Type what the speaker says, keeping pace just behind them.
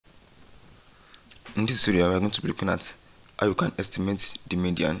In this video, we are going to be looking at how you can estimate the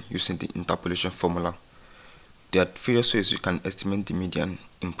median using the interpolation formula. There are various ways we can estimate the median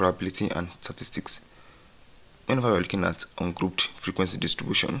in probability and statistics. Whenever we are looking at ungrouped frequency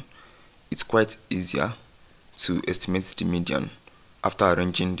distribution, it's quite easier to estimate the median after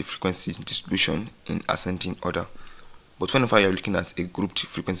arranging the frequency distribution in ascending order. But whenever you are looking at a grouped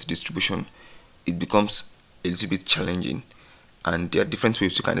frequency distribution, it becomes a little bit challenging, and there are different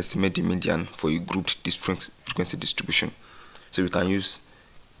ways you can estimate the median for a grouped frequency distribution. So we can use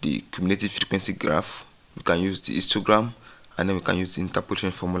the cumulative frequency graph, we can use the histogram, and then we can use the interpolation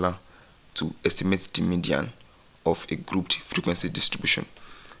formula to estimate the median of a grouped frequency distribution.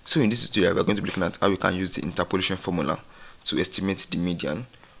 So in this tutorial, we are going to be looking at how we can use the interpolation formula to estimate the median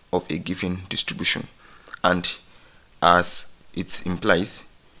of a given distribution. And as it implies,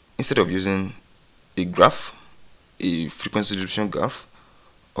 instead of using a graph, a frequency distribution graph,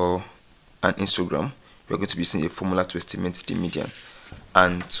 or an histogram, we are going to be using a formula to estimate the median.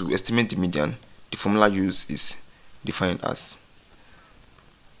 And to estimate the median, the formula used is defined as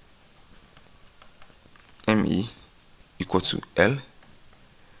ME equal to L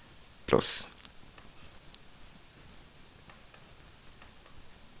plus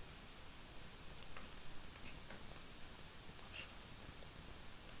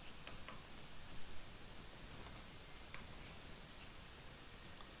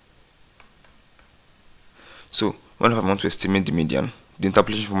So whenever I want to estimate the median, the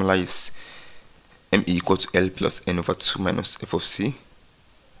interpolation formula is ME equal to L plus N over 2 minus F of C,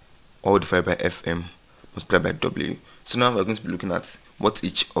 all divided by Fm multiplied by W. So now we're going to be looking at what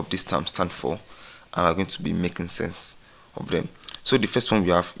each of these terms stand for, and we're going to be making sense of them. So the first one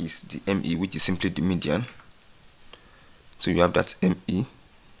we have is the ME, which is simply the median. So you have that ME,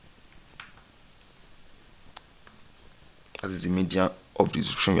 that is the median of the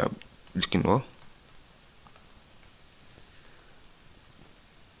distribution we are looking for.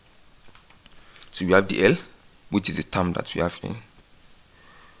 So we have the L, which is the term that we have here.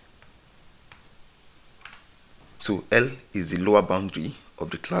 So L is the lower boundary of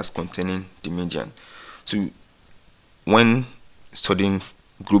the class containing the median. So when studying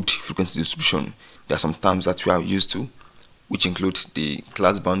grouped frequency distribution, there are some terms that we are used to, which include the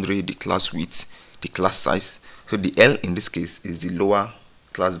class boundary, the class width, the class size. So the L in this case is the lower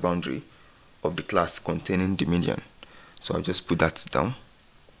class boundary of the class containing the median. So I'll just put that down.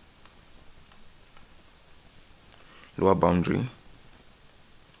 Lower boundary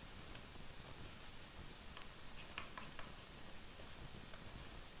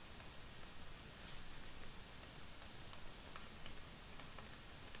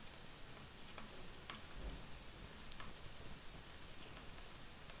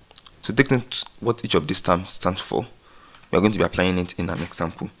So take note what each of these terms stands for. We are going to be applying it in an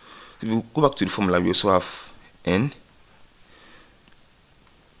example. If we go back to the formula, we also have N.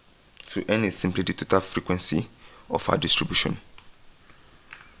 So N is simply the total frequency of our distribution.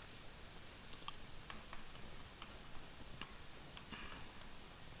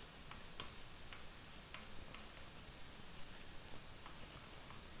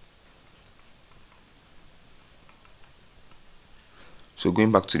 So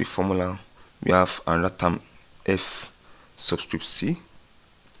going back to the formula, we have another term F subscript C.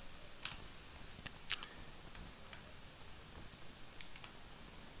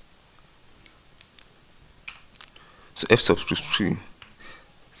 So F subscript C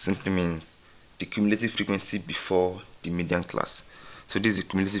simply means the cumulative frequency before the median class. So this is the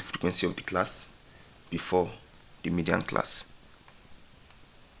cumulative frequency of the class before the median class.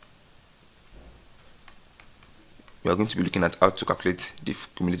 We are going to be looking at how to calculate the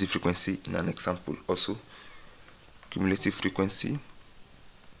cumulative frequency in an example also. Cumulative frequency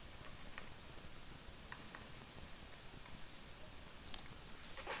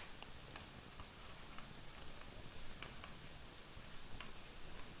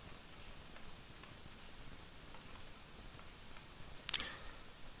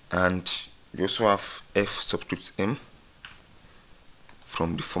and we also have F subscript M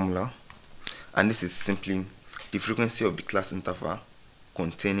from the formula, and this is simply the frequency of the class interval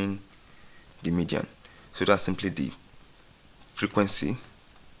containing the median. So that's simply the frequency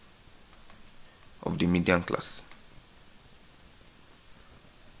of the median class.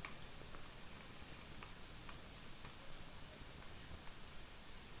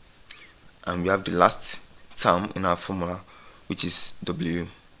 And we have the last term in our formula, which is W.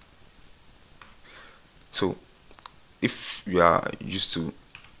 So if you are used to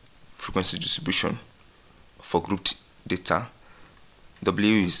frequency distribution for grouped data,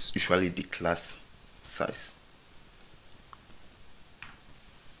 W is usually the class size.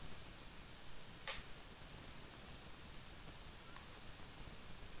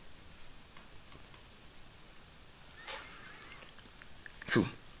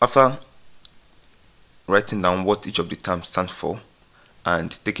 After writing down what each of the terms stands for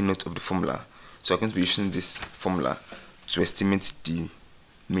and taking note of the formula, so I'm going to be using this formula to estimate the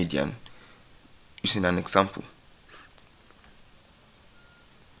median using an example.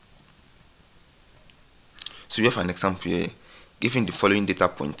 So we have an example here. Given the following data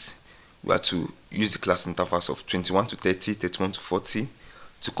points, we are to use the class intervals of 21 to 30, 31 to 40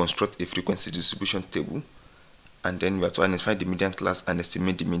 to construct a frequency distribution table, and then we are to identify the median class and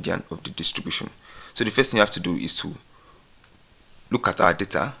estimate the median of the distribution. So the first thing you have to do is to look at our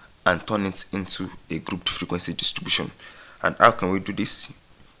data and turn it into a grouped frequency distribution. And how can we do this?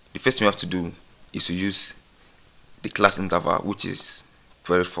 The first thing we have to do is to use the class interval, which is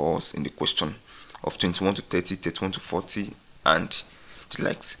provided for us in the question, of 21 to 30, 31 to 40, and the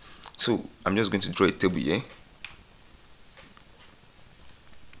likes. So I'm just going to draw a table here.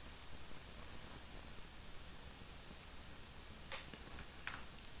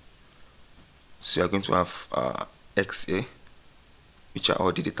 So you are going to have X here, which are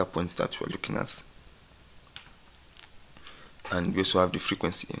all the data points that we're looking at, and we also have the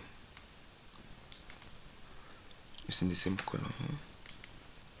frequency here using the same color here.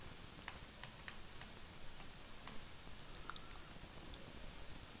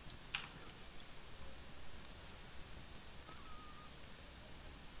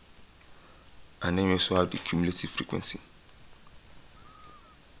 And then we also have the cumulative frequency.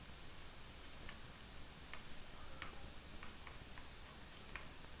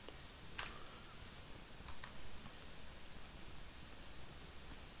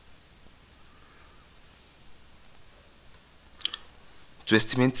 To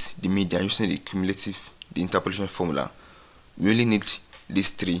estimate the median using the interpolation formula, we only need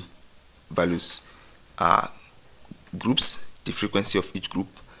these three values: groups, the frequency of each group,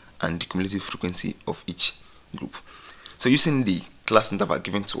 and the cumulative frequency of each group. So using the class interval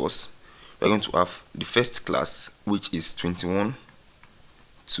given to us, we are going to have the first class, which is 21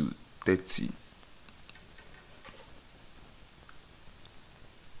 to 30.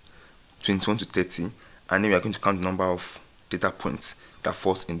 21 to 30, and then we are going to count the number of data points that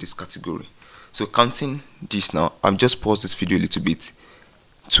falls in this category. So counting this now, I've just paused this video a little bit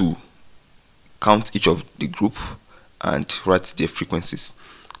to count each of the group and write their frequencies.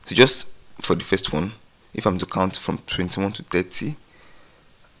 So just for the first one, if I'm to count from 21 to 30,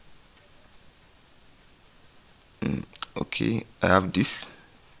 okay, I have this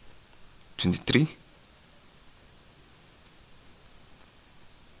 23,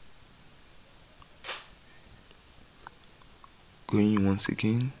 going once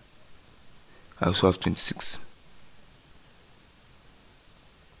again, I also have 26.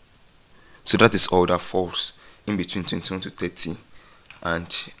 So that is all that falls in between 21 to 30,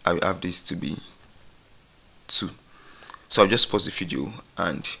 and I will have this to be 2. So I'll just pause the video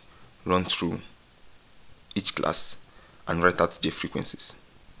and run through each class and write out their frequencies.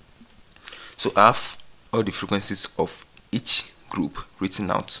 So I have all the frequencies of each group written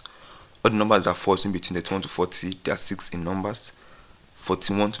out. All the numbers that falls in between 31 to 40, there are 6 in numbers.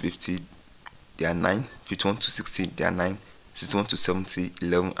 41 to 50, there are 9. 51 to 60, there are 9. 61 to 70,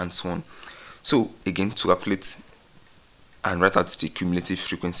 11, and so on. So again, to calculate and write out the cumulative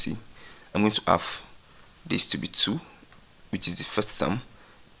frequency, I'm going to have this to be 2, which is the first term.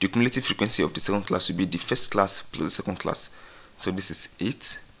 The cumulative frequency of the second class will be the first class plus the second class. So this is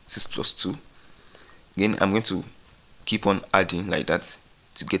 8, 6 plus 2. Again, I'm going to keep on adding like that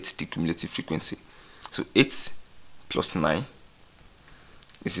to get the cumulative frequency. So 8 plus 9,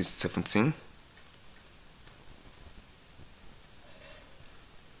 this is 17.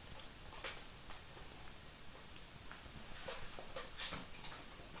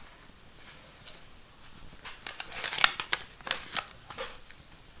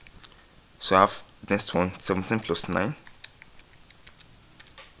 So I have next one, 17 plus 9.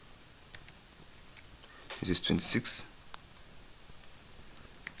 This is 26.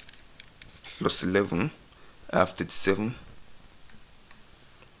 Plus 11, I have 37.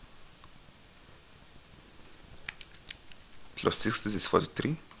 Plus 6, this is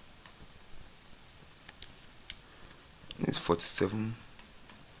 43. This is 47.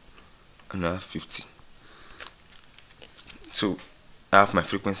 And I have 50. So I have my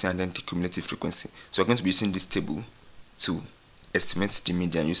frequency and then the cumulative frequency. So I'm going to be using this table to estimate the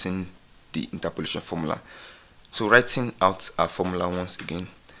median using the interpolation formula. So writing out our formula once again,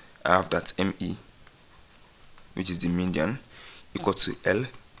 I have that ME, which is the median, equal to L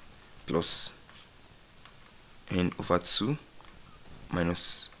plus N over 2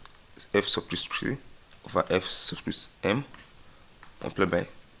 minus F subscript 3 over F subscript M multiplied by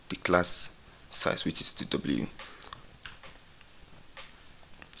the class size, which is the W.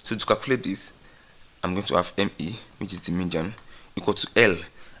 So to calculate this, I'm going to have ME, which is the median, equal to L.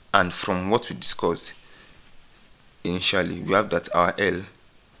 And from what we discussed initially, we have that our L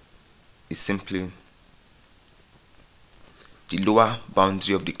is simply the lower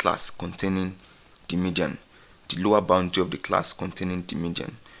boundary of the class containing the median. The lower boundary of the class containing the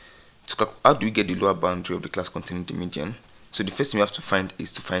median. How do we get the lower boundary of the class containing the median? So the first thing we have to find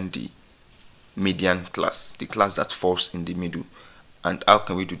is to find the median class, the class that falls in the middle. And how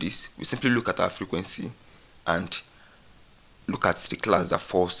can we do this? We simply look at our frequency and look at the class that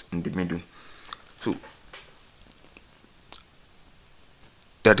falls in the middle. So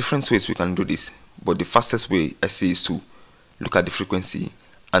there are different ways we can do this, but the fastest way I see is to look at the frequency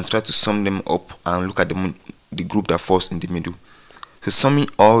and try to sum them up and look at the group that falls in the middle. So summing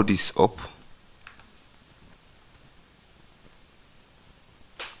all this up,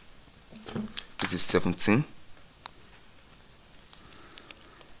 this is 17,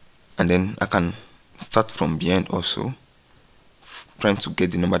 and then I can start from behind also, trying to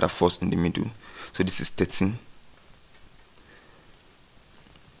get the number that falls in the middle. So this is 13.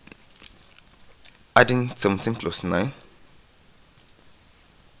 Adding 17 plus 9,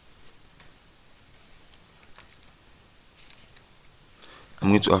 I'm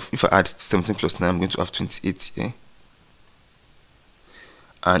going to have, if I add 17 plus 9, I'm going to have 28 here.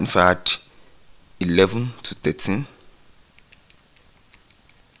 And if I add 11 to 13,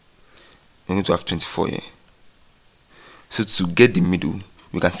 I'm going to have 24 here. So to get the middle,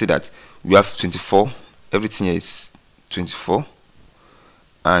 we can say that we have 24, everything here is 24,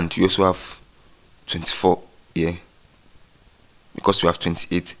 and we also have 24 here because we have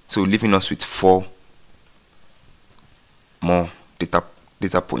 28, so leaving us with 4 more data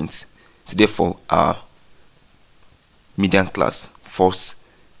points. So therefore our median class falls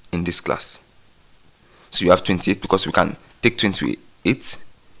in this class. So you have 28 because we can take 28,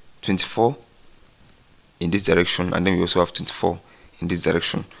 24 in this direction, and then we also have 24 in this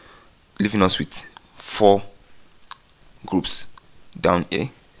direction, leaving us with 4 groups down here,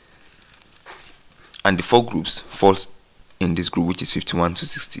 and the 4 groups falls in this group, which is 51 to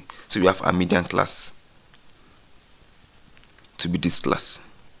 60. So we have our median class to be this class.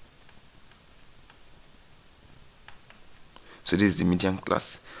 So this is the median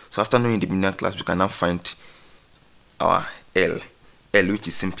class. So after knowing the median class, we can now find our L, which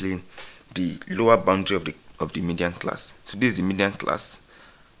is simply the lower boundary of the median class. So this is the median class,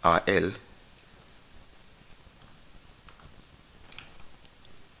 our L.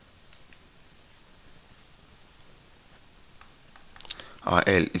 Our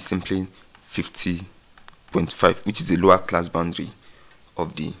L is simply 50.5, which is the lower class boundary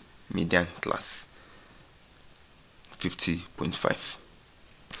of the median class. 50.5.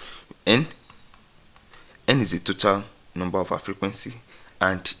 N is the total number of our frequency,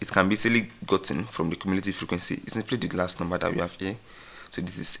 and it can be easily gotten from the cumulative frequency. It's simply the last number that we have here. So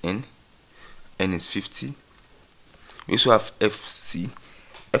this is N. N is 50. We also have FC.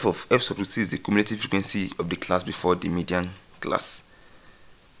 F sub 2 is the cumulative frequency of the class before the median class.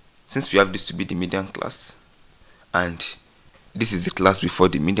 Since we have this to be the median class, and this is the class before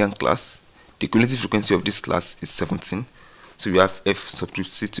the median class, the cumulative frequency of this class is 17. So we have F sub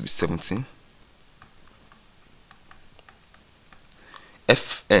C to be 17.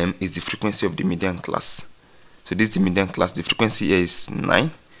 Fm is the frequency of the median class. So this is the median class. The frequency here is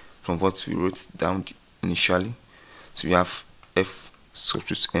 9 from what we wrote down initially. So we have F sub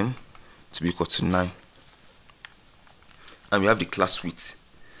M to be equal to 9. And we have the class width.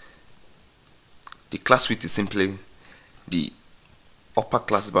 The class width is simply the upper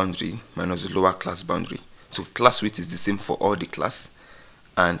class boundary minus the lower class boundary. So class width is the same for all the class,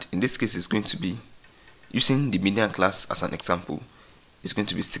 and in this case it's going to be, using the median class as an example, it's going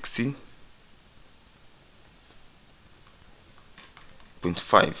to be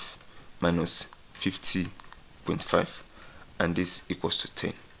 60.5 minus 50.5, and this equals to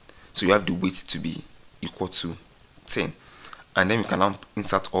 10. So you have the width to be equal to 10, and then we can now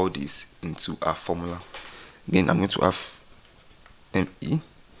insert all this into our formula. Again, I'm going to have ME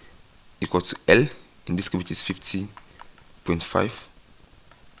equal to L, in this case, which is 50.5,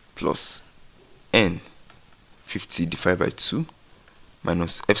 plus N, 50 divided by 2,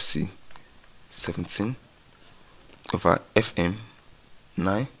 minus FC, 17, over FM,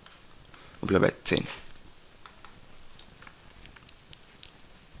 9, multiplied by 10.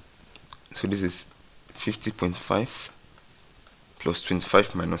 So this is 50.5 plus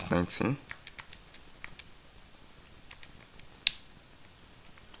 25 minus 19,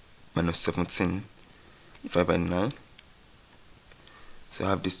 minus 17 divided by 9. So I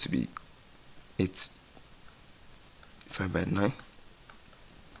have this to be 8 divided by 9,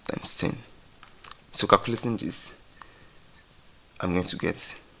 times 10. So calculating this, I'm going to get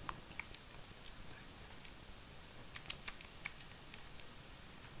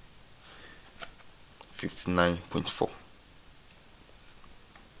 59.4.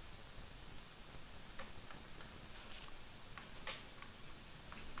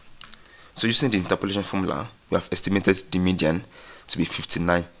 So using the interpolation formula, we have estimated the median to be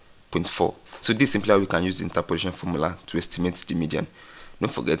 59.4. So this is simply how we can use the interpolation formula to estimate the median.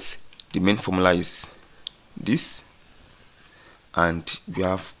 Don't forget, the main formula is this, and we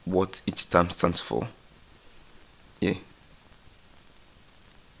have what each term stands for. Yeah.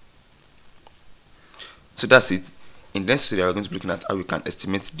 So that's it. In the next video, we're going to be looking at how we can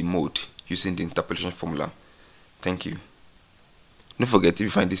estimate the mode using the interpolation formula. Thank you. Don't forget, if you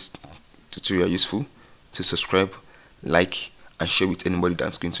find this tutorial useful, to subscribe, like, and share with anybody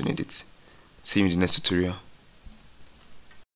that's going to need it. See you in the next tutorial.